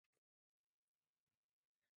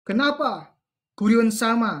Kenapa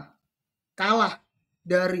Gurion-Sama kalah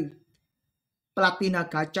dari Platina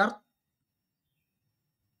Gatchard?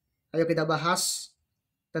 Ayo kita bahas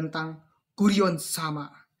tentang Gurion-Sama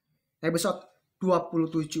episode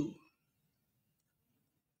 27.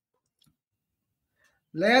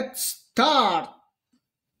 Let's start.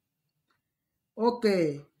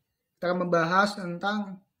 Oke, kita akan membahas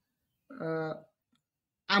tentang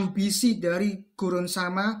ambisi dari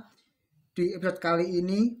Gurion-Sama di episode kali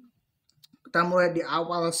ini. Kita mulai di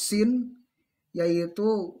awal scene,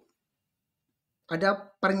 yaitu ada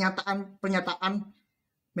pernyataan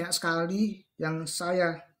banyak sekali yang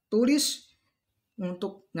saya tulis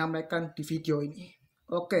untuk menyampaikan di video ini.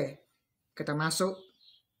 Oke, kita masuk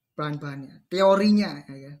bahan-bahannya, teorinya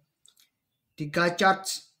ya. Di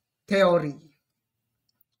Gotchard'S teori.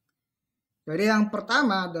 Jadi yang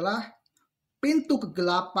pertama adalah pintu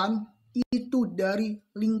kegelapan itu dari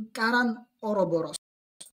lingkaran Ouroboros.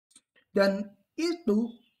 Dan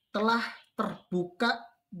itu telah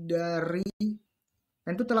terbuka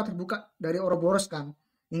dari Ouroboros kan,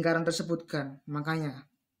 lingkaran tersebut kan. Makanya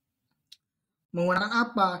menggunakan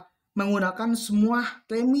apa? Menggunakan semua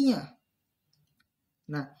keminya.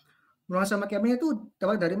 Nah, menggunakan sama keminya itu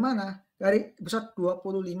dapat dari mana? Dari episode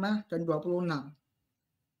 25 dan 26.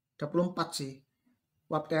 24 sih.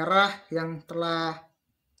 Wapterah yang telah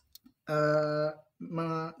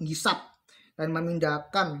menghisap dan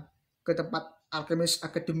memindahkan ke tempat Alchemist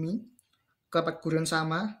Academy, ke tempat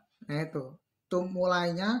Gurion-Sama. Nah itu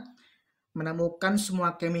mulainya menemukan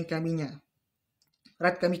semua kemi-keminya,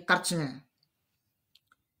 red chemi cards-nya.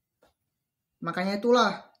 Makanya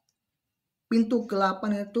itulah pintu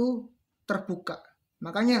kegelapan itu terbuka.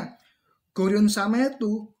 Makanya Gurion-Sama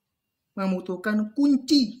itu membutuhkan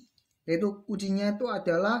kunci, yaitu kuncinya itu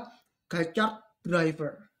adalah Gotchard's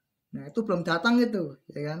driver. Nah itu belum datang itu,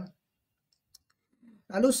 ya kan?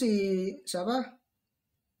 Lalu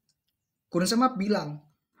Gurion-Sama bilang,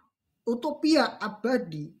 utopia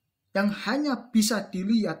abadi yang hanya bisa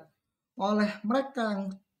dilihat oleh mereka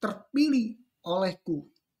yang terpilih olehku.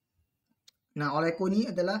 Nah olehku ini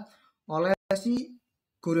adalah oleh si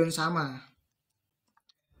Gurion-Sama.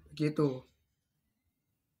 Gitu.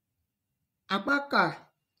 Apakah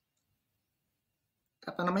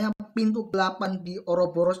pintu kegelapan di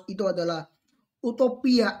Ouroboros itu adalah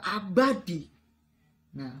utopia abadi?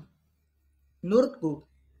 Nah, menurutku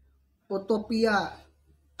utopia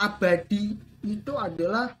abadi itu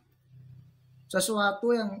adalah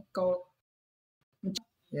sesuatu yang kau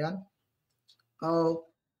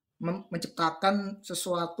menciptakan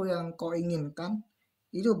sesuatu yang kau inginkan,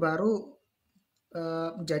 itu baru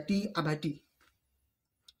menjadi abadi.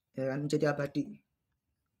 Ya kan, menjadi abadi.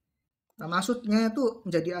 Nah, maksudnya itu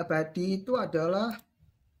menjadi abadi itu adalah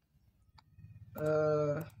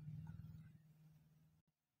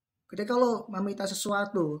ketika lo meminta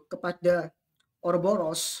sesuatu kepada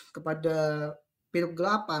Ouroboros, kepada pintu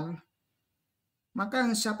kegelapan, maka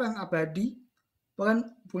siapa yang abadi? Bukan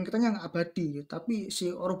kitanya yang abadi, tapi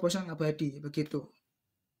si Ouroboros yang abadi, begitu.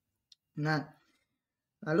 Nah,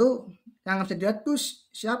 lalu yang bisa dilihat tuh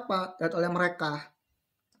siapa? Dilihat oleh mereka.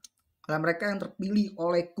 Oleh mereka yang terpilih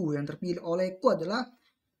olehku. Yang terpilih olehku adalah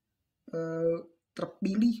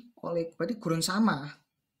terpilih oleh berarti Gurion-Sama,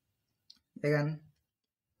 ya kan?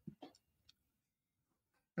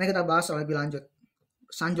 Ini kita bahas lebih lanjut.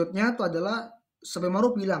 Selanjutnya itu adalah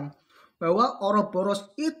Sebemaru bilang bahwa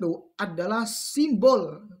Ouroboros itu adalah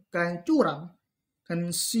simbol kehancuran dan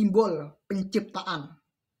simbol penciptaan.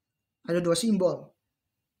 Ada dua simbol,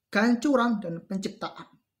 kehancuran dan penciptaan.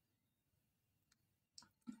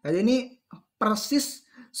 Jadi ini persis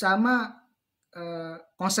sama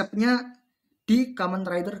konsepnya di Kamen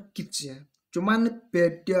Rider Kids ya. Cuman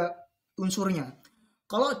beda unsurnya.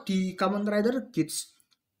 Kalau di Kamen Rider Kids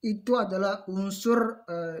itu adalah unsur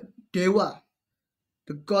dewa,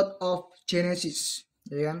 the god of Genesis,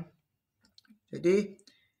 ya kan? Jadi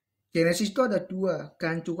Genesis itu ada dua,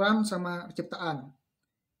 kehancuran sama penciptaan.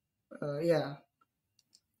 Ya,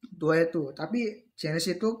 dua itu. Tapi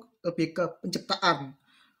Genesis itu lebih ke penciptaan.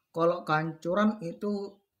 Kalau kehancuran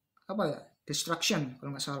itu apa ya? Destruction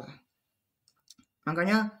kalau nggak salah.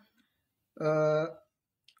 Makanya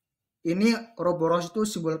ini Ouroboros itu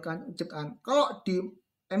simbol penciptaan. Kalau di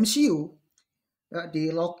MCU ya, di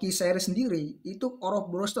Loki series sendiri itu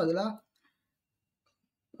Ouroboros itu adalah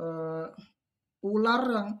ular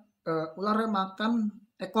yang makan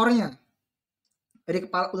ekornya. Jadi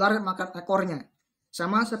kepala ular yang makan ekornya,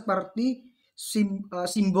 sama seperti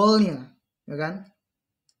simbolnya, ya kan?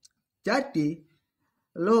 Jadi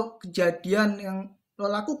kejadian yang lo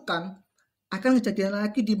lakukan akan kejadian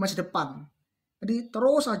lagi di masa depan. Jadi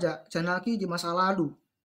terus saja, jangan lagi di masa lalu.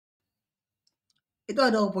 itu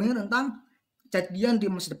ada hubungannya tentang kejadian di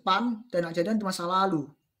masa depan dan kejadian di masa lalu.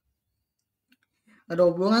 Ada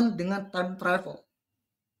hubungan dengan time travel.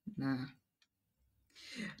 Nah,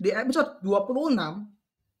 di episode 26,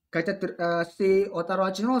 si Otaru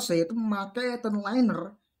Hachinose itu memakai time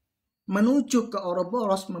liner menuju ke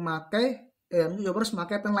Ouroboros memakai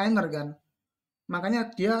time liner kan. Makanya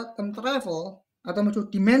dia time travel atau menuju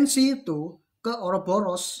dimensi itu ke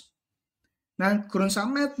Ouroboros. Nah,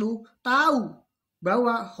 Gurion-Sama itu tahu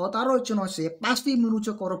bahwa Hotaru Hachinose pasti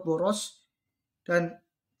menuju ke Ouroboros dan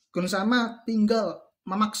Gurion-Sama tinggal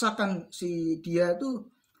memaksakan si dia itu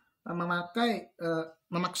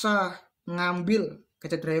memaksa mengambil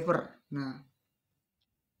kaca driver. Nah,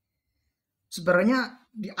 sebenarnya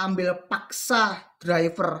diambil paksa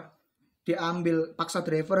driver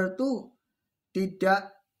itu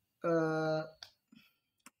tidak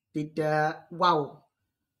wow.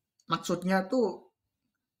 Maksudnya tuh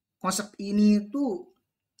konsep ini tuh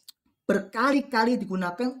berkali-kali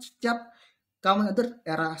digunakan setiap Kamen Rider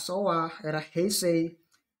era Showa, era Heisei,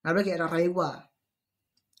 apalagi era Reiwa.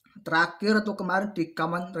 Terakhir atau kemarin di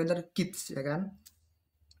Kamen Rider Kids ya kan.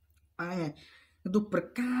 Itu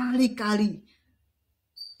berkali-kali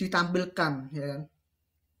ditampilkan ya kan.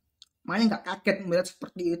 Makanya nggak kaget melihat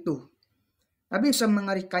seperti itu. Tapi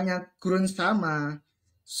semengerikannya Gurion-Sama,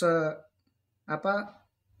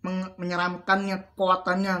 menyeramkannya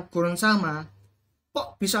kekuatannya Gurion-Sama,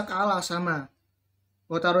 kok bisa kalah sama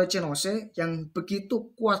Hotaru Hachinose yang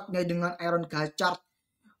begitu kuatnya dengan Iron Gatchard,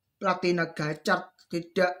 Platina Gatchard,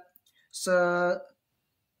 tidak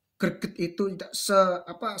segerget itu, tidak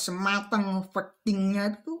sematang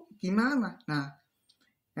fightingnya itu gimana. Nah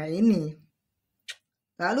ini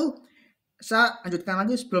lalu saya lanjutkan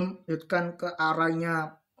lagi sebelum lanjutkan ke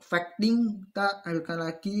arahnya fighting, kita lanjutkan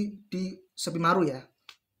lagi di Sebimaru ya.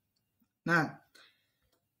 Nah,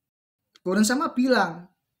 Gurion-Sama bilang,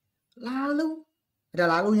 lalu ada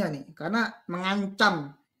lalunya nih, karena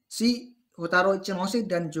mengancam si Hotaru Hachinose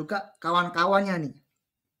dan juga kawan-kawannya nih.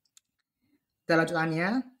 Dan lanjutannya,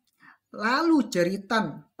 lalu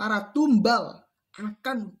jeritan para tumbal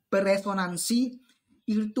akan beresonansi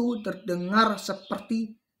itu terdengar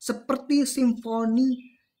seperti simfoni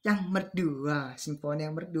yang merdu. Wah, simfoni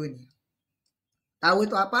yang merdu nih. Tahu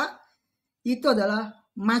itu apa? Itu adalah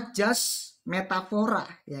majas metafora,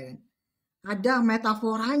 ya kan? Ada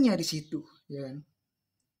metaforanya di situ, ya kan?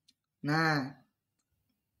 Nah,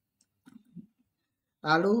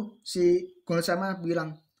 lalu si Gurion-Sama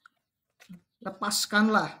bilang,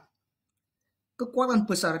 lepaskanlah kekuatan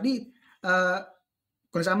besar di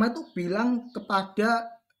Gurion-Sama itu bilang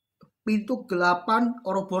kepada pintu 8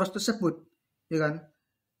 Ouroboros tersebut, ya kan?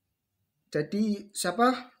 Jadi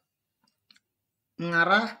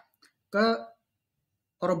mengarah ke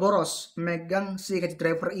Ouroboros, memegang si kaca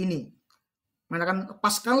driver ini, mengatakan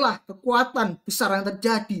lepaskanlah kekuatan besar yang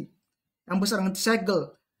terjadi, yang besar yang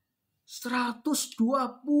disegel 120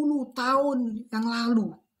 tahun yang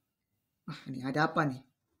lalu. Ini ada apa nih?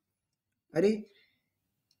 Jadi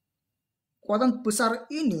kekuatan besar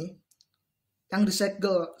ini yang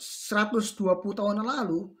disegel 120 tahun yang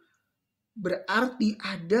lalu berarti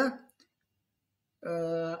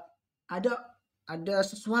ada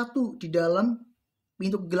sesuatu di dalam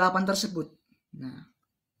pintu kegelapan tersebut. Nah,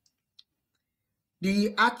 di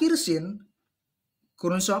akhir scene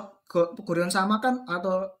Gurion-Sama kan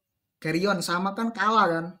atau Gurion-Sama kan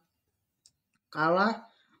kalah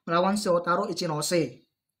melawan si Hotaru Hachinose.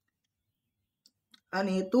 Dan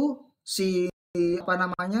itu si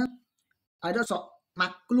ada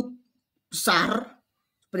makhluk besar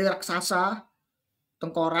seperti raksasa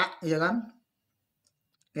tengkorak, ya kan?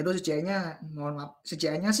 Itu CGI-nya, mohon maaf,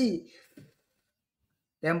 CGI-nya sih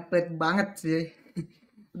template banget sih.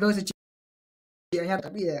 Itu CGI-nya,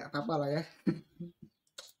 tapi ya apa lah ya.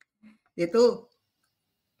 Itu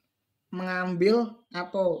mengambil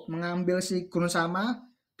si Gurion-Sama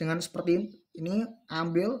dengan seperti ini,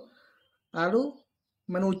 lalu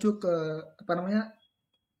menuju ke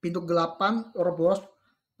pintu gelapan Ouroboros,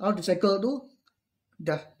 lalu disegel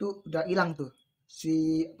udah hilang tuh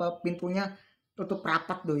si pintunya, tutup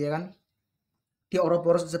rapat tuh, ya kan, di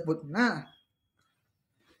Ouroboros tersebut. Nah,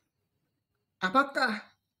 apakah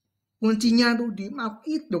kuncinya tuh di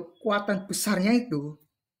itu kekuatan besarnya itu?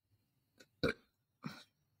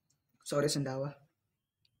 Sorry sendawa.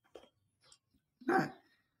 Nah,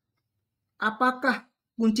 apakah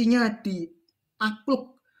kuncinya di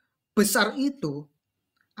makhluk besar itu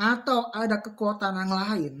atau ada kekuatan yang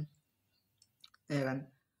lain, ya kan?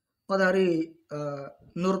 Kalau dari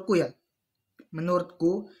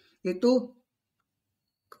menurutku itu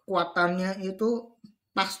kekuatannya itu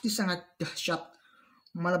pasti sangat dahsyat,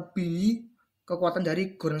 melebihi kekuatan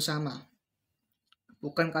dari Gurion-Sama.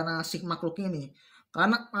 Bukan karena si makhluk ini.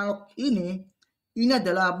 Karena makhluk ini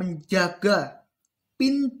adalah menjaga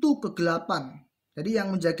pintu kegelapan. Jadi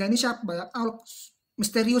yang menjaga ini siapa? Makhluk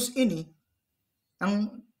misterius ini yang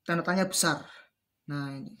tanda tanya besar.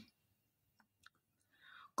 Nah ini.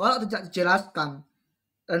 Kalau tidak dijelaskan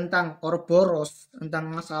tentang Ouroboros, tentang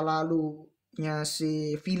masa lalunya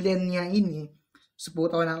si villainnya ini 10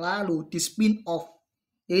 tahun yang lalu di spin off,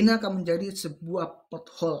 ini akan menjadi sebuah plot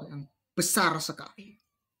hole yang besar sekali.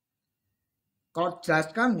 Kalau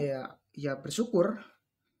dijelaskan ya bersyukur,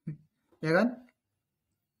 ya kan?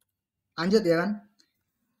 Lanjut ya kan?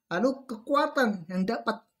 Lalu kekuatan yang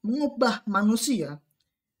dapat mengubah manusia.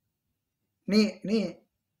 Nih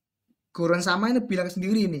Gurion-Sama ini bilang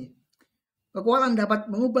sendiri nih. Kekuatan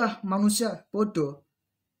dapat mengubah manusia bodoh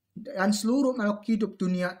dan seluruh makhluk hidup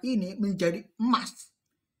dunia ini menjadi emas.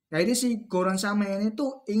 Jadi si Gurion-Sama ini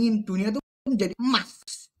tuh ingin dunia itu menjadi emas.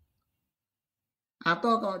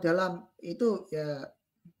 Atau kalau dalam itu ya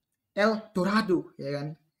El Dorado, ya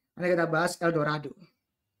kan? Nanti kita bahas El Dorado.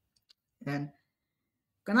 Dan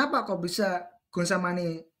kenapa kok bisa Gurion-Sama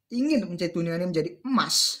ini ingin menjadi dunia ini menjadi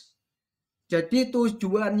emas? Jadi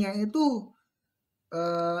tujuannya itu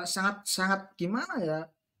sangat gimana ya,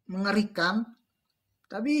 mengerikan,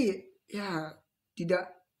 tapi ya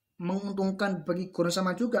tidak menguntungkan bagi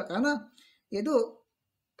Gurion-Sama juga, karena itu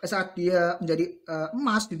saat dia menjadi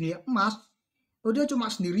emas, dunia emas, dia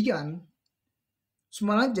cuma sendirian,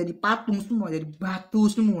 semuanya jadi patung semua, jadi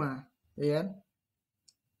batu semua, ya kan?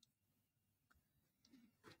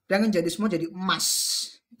 Dan jadi semua jadi emas,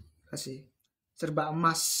 kasih serba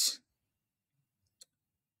emas.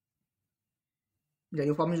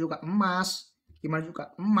 Menjadi form juga emas, gimana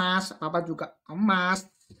juga emas, apa juga emas,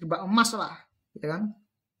 serba emas lah, ya kan?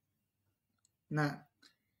 Nah,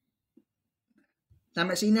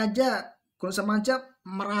 sampai sini aja, Gurion-Sama aja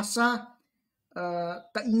merasa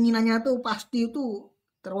keinginannya tuh pasti itu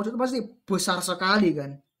terwujud, pasti besar sekali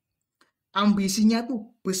kan, ambisinya tuh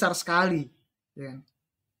besar sekali, ya kan?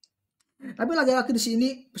 Tapi lagi-lagi di sini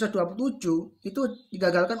episode 27 itu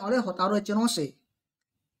digagalkan oleh Hotaru Echinose.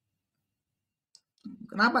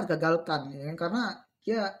 Kenapa digagalkan? Ya, karena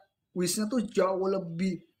ya wishnya tuh jauh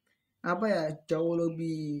lebih jauh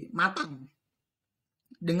lebih matang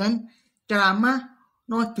dengan ceramah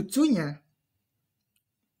no jutsunya.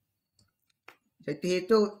 Jadi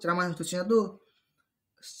itu ceramah no jutsunya tuh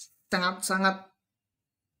sangat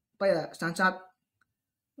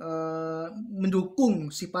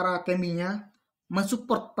mendukung si para keminya,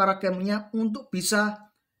 mensupport para keminya untuk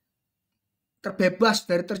bisa terbebas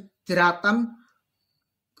dari terjeratan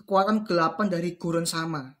kekuatan gelapan dari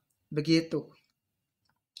Gurion-Sama, begitu.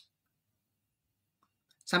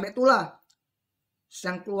 Sampai itulah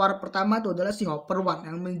yang keluar pertama itu adalah si Hopper One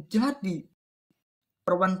yang menjadi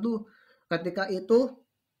perwan tuh ketika itu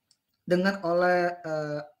dengan oleh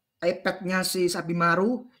iPad-nya si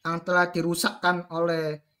Sabimaru yang telah dirusakkan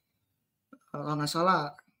oleh kalau nggak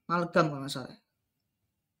salah amalgam, kalau nggak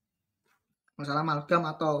salah amalgam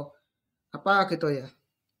atau apa gitu ya.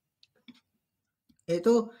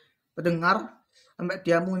 Itu pendengar sampai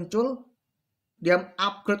dia muncul, dia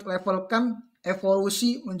upgrade levelkan,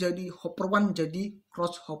 evolusi menjadi Hopper One, menjadi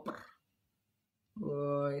Crosshopper.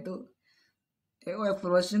 Wah, itu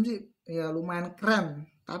evolusi sih ya lumayan keren,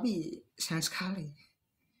 tapi sayang sekali.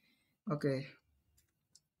 Oke.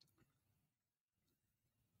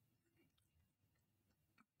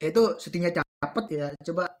 Itu setidaknya dapat ya,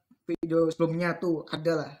 coba video sebelumnya tuh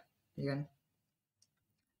ada lah, ya kan?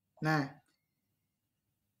 Nah,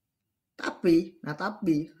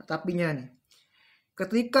 tapinya nih,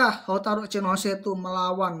 ketika Hotaru Echinose itu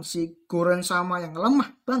melawan si Gurion-Sama yang lemah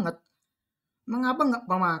banget, mengapa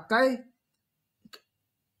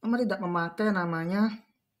tidak memakai namanya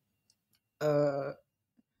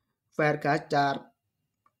Fire Gatchard?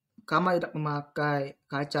 Kama tidak memakai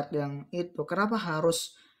Gatchard yang itu, kenapa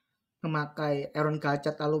harus memakai Iron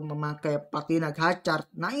Gatchard lalu memakai Platina Gatchard?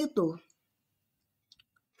 Nah itu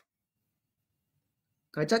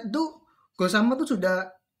Gatchard itu Gurion-Sama tuh sudah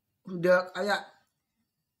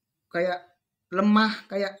kayak lemah,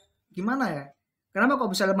 kayak gimana ya? Kenapa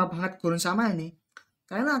kok bisa lemah banget Gurion-Sama ini?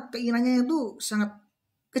 Karena keinginannya itu sangat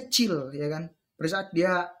kecil, ya kan? Pada saat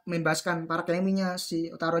dia membebaskan para keminya si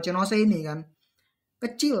Hotaru Echinose ini kan,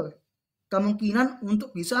 kecil kemungkinan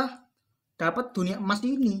untuk bisa dapat dunia emas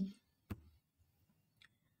ini.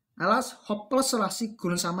 Alas hopeless lah si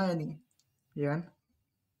Gurion-Sama ini, ya kan?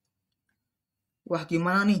 Wah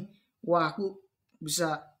gimana nih? Wah aku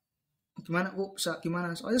bisa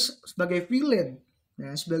gimana? Soalnya sebagai villain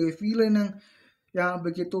yang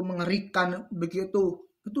begitu mengerikan, begitu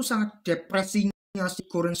itu sangat depresinya si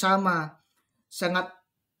Gurion-Sama, sangat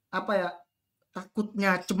apa ya,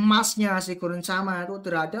 takutnya, cemasnya si Gurion-Sama itu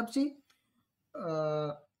terhadap si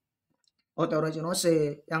Orochimaru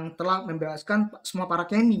yang telah membebaskan semua para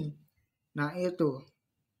kemi. Nah itu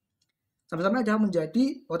sampai-sampai ada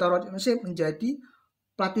menjadi Orochimaru menjadi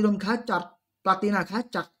platinum Gatchard, platina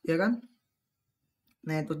Gatchard, ya kan.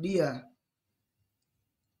 Nah itu dia.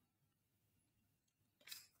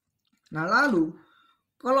 Nah lalu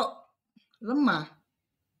kalau lemah,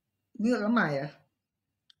 ini lemah ya.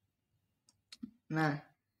 Nah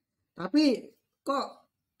tapi kok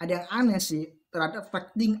ada yang aneh sih terhadap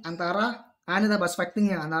fighting antara, kita bahas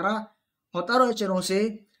fightingnya antara Orochimaru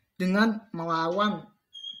dengan melawan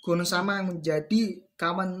Gurion-Sama yang menjadi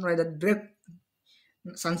Kamen Rider Dread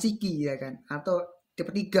Sanshiki, ya kan, atau tipe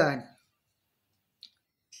 3.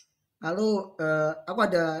 Lalu aku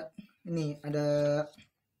ada ini, ada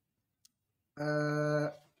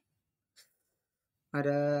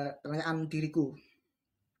pertanyaan diriku.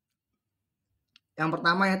 Yang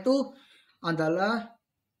pertama itu adalah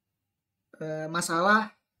masalah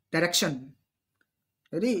direction.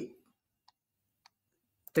 Jadi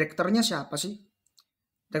direkturnya siapa sih?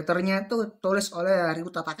 Direkturnya itu tulis oleh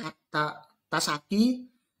Ryuta Tasaki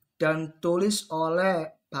dan tulis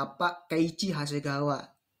oleh Bapak Keiichi Hasegawa.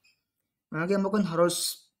 Nah, kita mungkin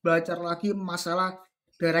harus belajar lagi masalah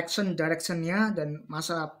directionnya dan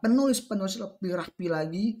masalah penulis lebih rapi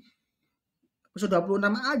lagi. Episode 26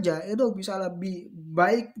 aja itu bisa lebih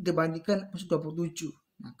baik dibandingkan episode 27.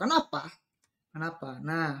 Nah, kenapa?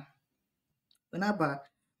 Nah, kenapa?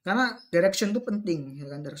 Karena direction itu penting, ya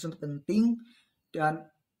kan? Direction itu penting dan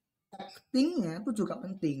actingnya itu juga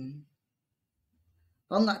penting.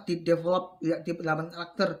 Kalau nggak di develop, ya, di dalam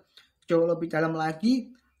karakter jauh lebih dalam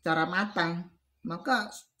lagi, secara matang, maka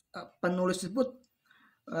penulis tersebut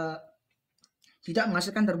tidak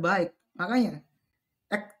menghasilkan terbaik. Makanya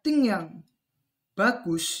acting yang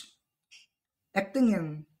bagus, acting yang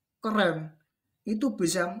keren itu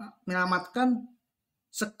bisa menyelamatkan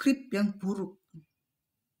skrip yang buruk.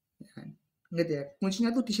 Gitu ya.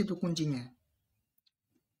 Kuncinya tuh di situ kuncinya.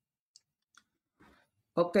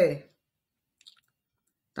 Oke.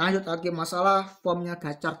 Lanjut lagi masalah formnya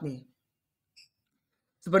Gatchard nih.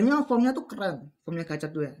 Sebenarnya formnya tuh keren, formnya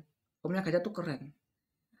Gatchard tuh ya. Formnya Gatchard tuh keren.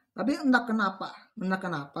 Tapi entah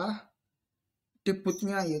kenapa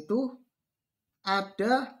debutnya itu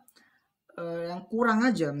ada yang kurang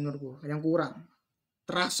aja menurutku, yang kurang.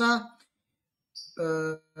 Terasa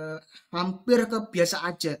hampir ke biasa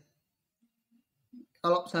aja.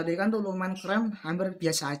 Kalau tadi kan tuh lumayan keren, hampir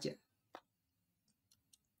biasa aja.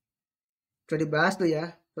 Sudah dibahas tuh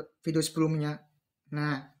ya video sebelumnya.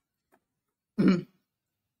 Nah,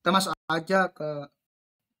 kita masuk aja ke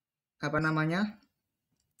apa namanya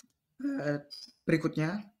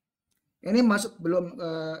berikutnya. Ini masuk belum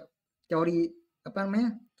teori apa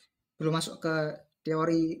namanya, belum masuk ke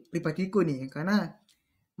teori pribadiku nih, karena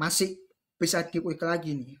masih bisa diulik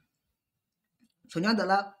lagi nih. Soalnya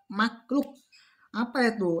adalah makhluk apa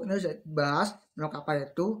itu? Ini bisa dibahas makhluk apa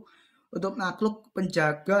itu, untuk makhluk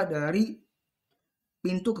penjaga dari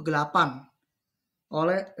pintu kegelapan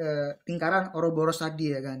oleh lingkaran Ouroboros tadi,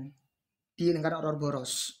 ya kan, di lingkaran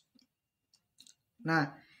Ouroboros. Nah,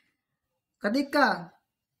 ketika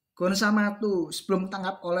Gurion-Sama itu sebelum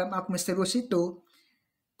ditangkap oleh makhluk misterius itu,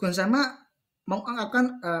 Gurion-Sama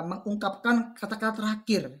mengungkapkan kata-kata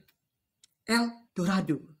terakhir, El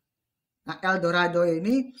Dorado. Nah, El Dorado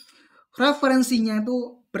ini referensinya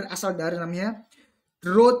itu berasal dari namanya The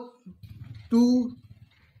Road to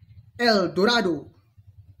El Dorado.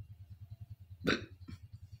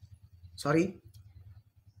 Sorry,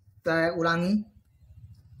 saya ulangi.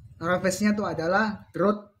 Referensinya itu adalah The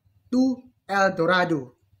Road to El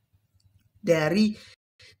Dorado dari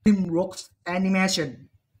DreamWorks Animation,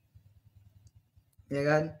 ya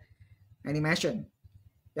kan, animation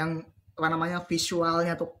yang apa namanya,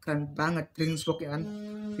 visualnya tuh keren banget, DreamWorks, ya kan,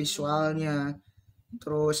 visualnya,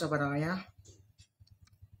 terus apa namanya,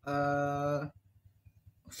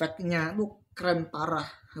 efeknya tuh keren parah.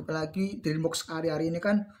 Apalagi DreamWorks hari-hari ini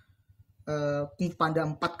kan Kung Fu Panda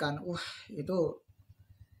 4 kan, itu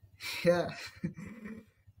ya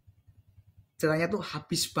jalannya tuh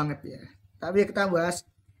habis banget ya. Tapi kita bahas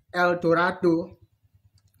El Dorado.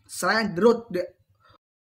 Selain The Road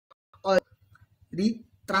di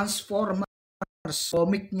Transformers,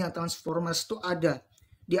 komiknya Transformers itu ada,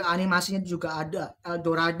 di animasinya juga ada El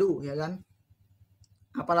Dorado, ya kan.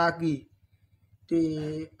 Apalagi di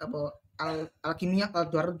apa, alkimia El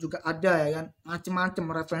Dorado juga ada, ya kan. Macam-macam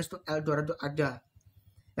referensi tuh El Dorado ada.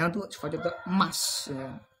 Yang tuh sifatnya tuh emas,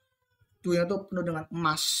 ya. Dunia tuh penuh dengan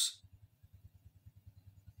emas.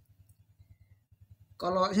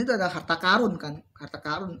 Kalau di situ ada harta karun kan, harta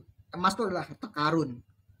karun. Emas itu adalah harta karun.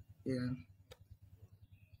 Ya.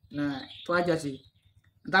 Nah, itu aja sih.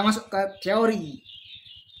 Kita masuk ke teori.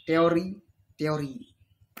 Teori, teori.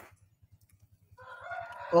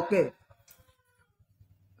 Oke,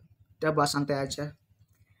 kita bahas santai aja.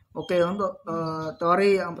 Oke, untuk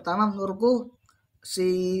teori yang pertama menurutku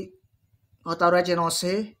si Otaru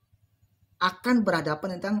Echinose akan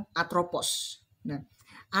berhadapan tentang Atropos. Nah,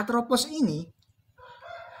 Atropos ini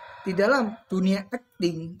di dalam dunia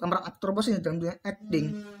acting, pemeran Atropos ini dalam dunia acting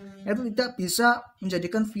itu tidak bisa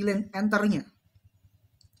menjadikan villain enternya.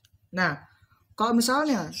 Nah, kalau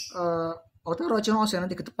misalnya Otaru Echinose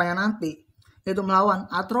nanti ke depannya nanti itu melawan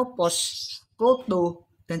Atropos, Kloto,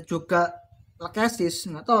 dan juga Lachesis,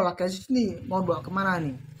 nggak tahu Lachesis ini mau bawa kemana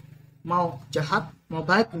nih, mau jahat mau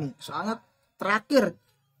baik nih, soalnya terakhir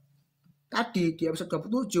tadi di episode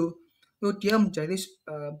 27 itu dia menjadi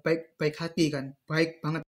baik hati kan, baik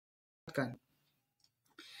banget kan,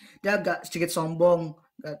 dia agak sedikit sombong,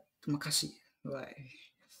 terima kasih. Wah,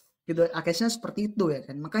 gitu Lachesis seperti itu ya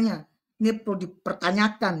kan, makanya ini perlu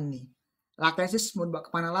dipertanyakan nih, Lachesis mau bawa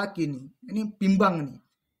kemana lagi nih, ini bimbang nih,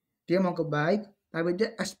 dia mau ke baik tapi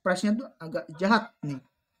dia ekspresinya tuh agak jahat nih,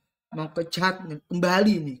 mau ke jahat nih,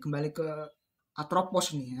 kembali ke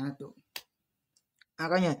Atropos nih ya, tuh.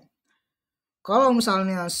 Makanya kalau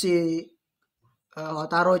misalnya si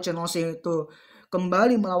Otaru Echinose itu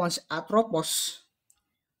kembali melawan si Atropos,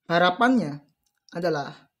 harapannya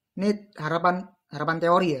adalah, ini harapan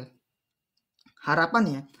teori ya,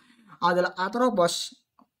 harapannya adalah Atropos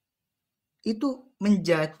itu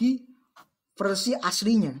menjadi versi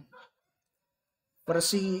aslinya,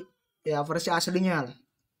 versi aslinya lah,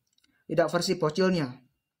 tidak versi bocilnya.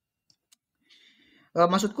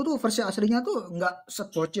 Maksudku tuh versi aslinya tuh nggak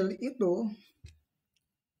sebocil itu,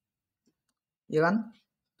 ya kan?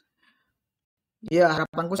 Ya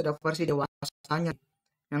harapanku sudah versi dewasanya,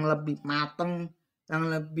 yang lebih mateng, yang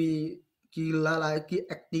lebih gila lagi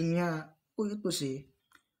aktingnya. Itu sih.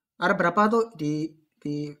 Ada berapa tuh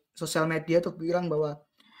di sosial media tuh bilang bahwa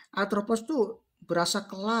Atropos tuh berasa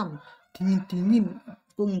kelam, dingin.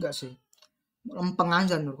 Aku enggak sih. Lempeng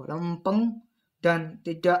aja menurutku, lempeng dan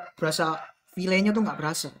tidak berasa, filenya tuh nggak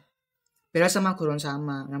berasa. Beda sama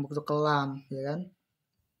Gurion-Sama yang begitu kelam, ya kan?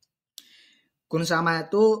 Gurion-Sama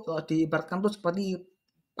itu diibaratkan tuh seperti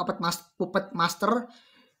puppet master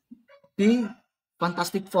di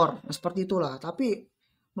Fantastic Four, nah, seperti itulah. Tapi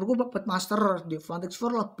menurutku puppet master di Fantastic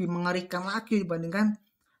Four lebih mengerikan lagi dibandingkan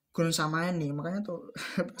Gurion-Sama ini. Makanya tuh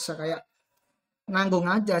bisa kayak nanggung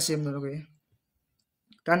aja sih menurutku.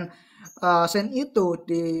 Dan scene itu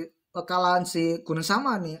di kekalahan si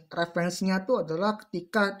Gurion-Sama nih, referensinya tuh adalah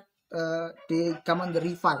ketika di Kamen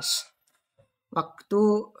Revise. Waktu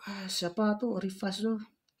siapa tuh Revise tuh?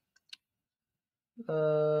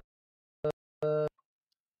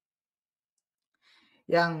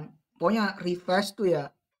 Yang pokoknya Revise tuh ya,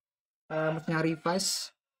 maksudnya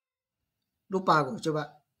Revise, lupa aku,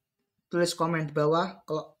 coba tulis komen di bawah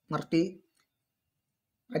kalau ngerti.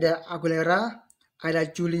 Ada Aguilera, ada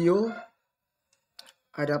Julio,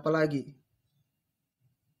 ada apa lagi?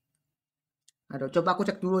 Aduh, coba aku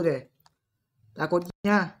cek dulu deh.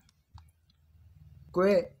 Takutnya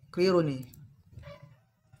gue keliru nih.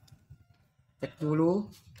 Cek dulu.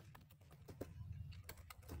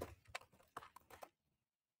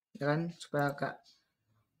 Ya kan, supaya agak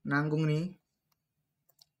nanggung nih.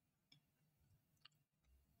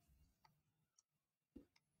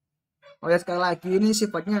 Oh ya, sekali lagi ini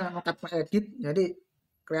sifatnya nokat edit, jadi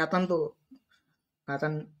kelihatan tuh,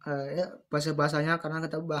 kelihatan ya, bahasa-bahasanya karena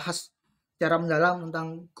kita bahas secara mendalam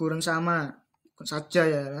tentang Gurion-Sama saja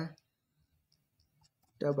ya.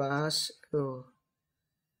 Kita bahas tuh.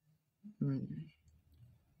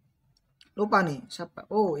 Lupa nih siapa?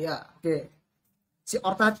 Oh ya, oke. Si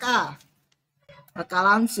Ortega.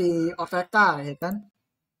 Kekalahan si Ortega ya kan.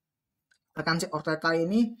 Rekan si Ortega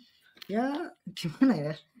ini ya gimana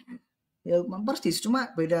ya? Ya persis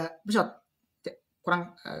cuma beda episode.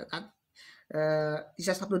 Kurang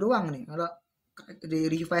sisa satu doang nih. Kalau di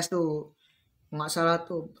revise tuh nggak salah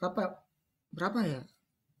tuh berapa ya?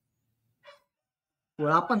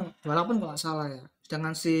 28 kalau nggak salah ya.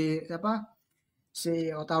 Sedangkan si siapa?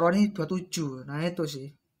 Si Otaru ini 27. Nah, itu sih.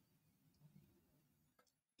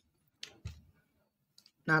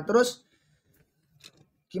 Nah, terus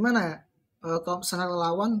gimana ya? Kalau misalnya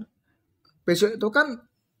lawan besok itu kan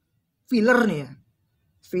filler nih ya.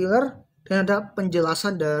 Filler dan ada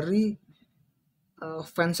penjelasan dari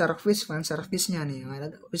fan service-nya nih.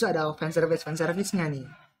 Bisa ada fan service-nya nih.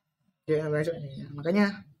 Ya, besok nih.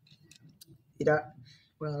 Makanya tidak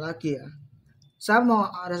boleh lagi ya. Saya mau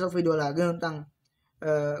ada satu video lagi tentang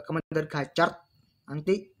Kamen Rider Gatchard,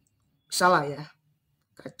 nanti salah ya,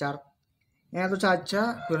 Gatchard. Ya itu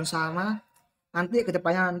saja Gurion-Sama. Nanti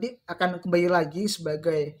kedepannya nanti akan kembali lagi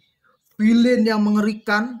sebagai villain yang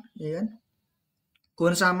mengerikan, ya kan?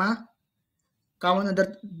 Gurion-Sama, Kamen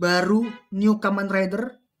Rider baru, New Kamen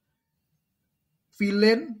Rider,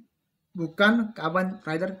 villain bukan Kamen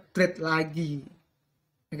Rider Dread lagi.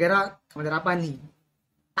 Kira Kamen Rider apa nih?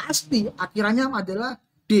 Pasti akhirnya adalah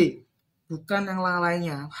D, bukan yang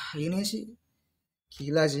lain-lainnya. Wah, ini sih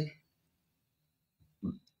gila sih.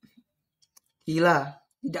 Gila,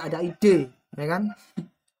 tidak ada ide, ya kan?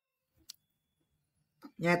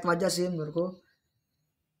 Ya itu aja sih menurutku.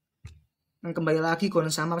 Dan kembali lagi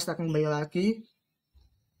Gurion-Sama pasti akan kembali lagi.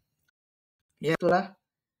 Ya itulah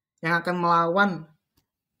yang akan melawan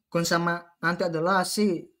Gurion-Sama nanti adalah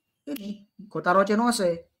si ini Kotaro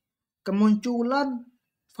Chenose, kemunculan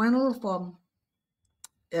final form,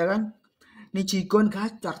 ya kan? Nijigon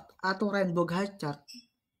Gatchard atau Rainbow Gatchard.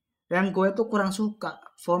 Yang gue tuh kurang suka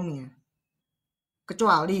formnya.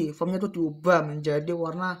 Kecuali formnya tuh diubah menjadi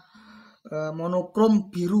warna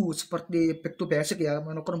monokrom biru seperti back to basic ya,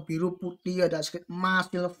 monokrom biru putih, ada sedikit emas,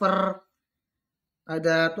 silver,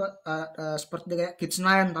 ada tuh seperti kayak Kids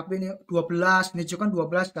 9 tapi ini 12, ini juga kan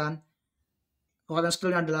 12 kan. Kekuatan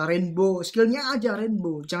skillnya adalah rainbow, skillnya aja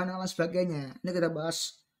rainbow, jangan yang lain sebagainya. Ini kita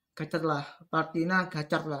bahas Gatchard lah, Partina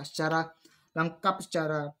Gatchard lah secara lengkap,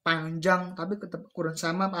 secara panjang, tapi tetap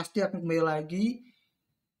Gurion-Sama pasti akan kembali lagi.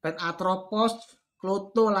 Dan Atropos,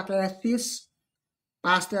 Kloto, Lakesis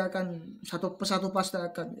pasti akan satu persatu pasti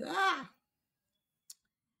akan ya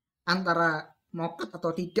antara mokat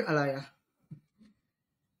atau tidak lah ya.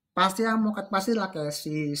 Pasti yang mokat pasti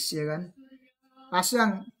Lakesis, ya kan. Pasti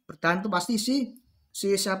yang bertahan tuh pasti si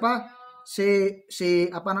siapa si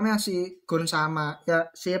apa namanya si Gurion-Sama ya,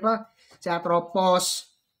 siapa si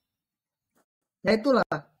Atropos, ya itulah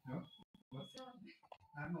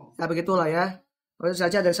ya, begitulah ya. Itu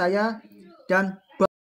saja dari saya dan